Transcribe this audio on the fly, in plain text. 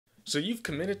So you've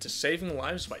committed to saving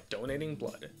lives by donating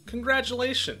blood.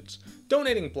 Congratulations!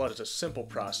 Donating blood is a simple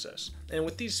process, and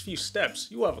with these few steps,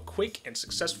 you will have a quick and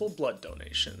successful blood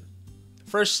donation.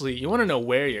 Firstly, you want to know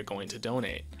where you're going to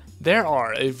donate. There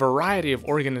are a variety of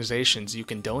organizations you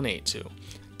can donate to.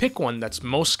 Pick one that's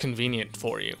most convenient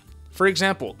for you. For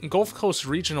example, Gulf Coast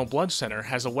Regional Blood Center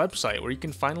has a website where you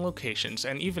can find locations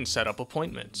and even set up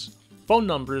appointments. Phone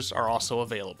numbers are also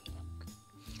available.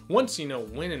 Once you know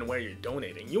when and where you're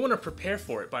donating, you want to prepare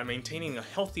for it by maintaining a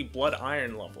healthy blood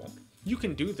iron level. You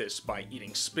can do this by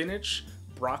eating spinach,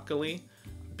 broccoli,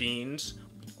 beans,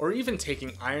 or even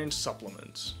taking iron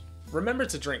supplements. Remember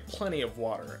to drink plenty of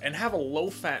water and have a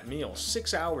low-fat meal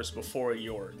 6 hours before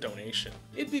your donation.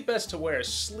 It'd be best to wear a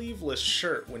sleeveless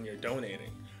shirt when you're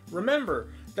donating. Remember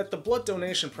that the blood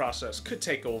donation process could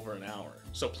take over an hour,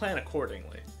 so plan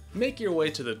accordingly. Make your way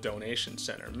to the donation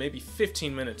center, maybe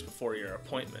 15 minutes before your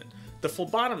appointment. The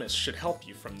phlebotomist should help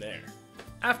you from there.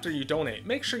 After you donate,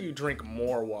 make sure you drink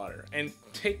more water and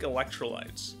take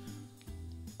electrolytes.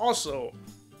 Also,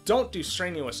 don't do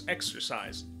strenuous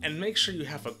exercise and make sure you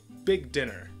have a big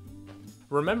dinner.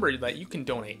 Remember that you can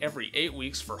donate every 8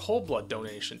 weeks for whole blood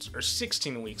donations or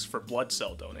 16 weeks for blood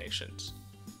cell donations.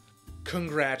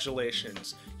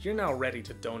 Congratulations, you're now ready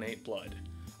to donate blood.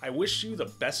 I wish you the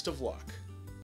best of luck.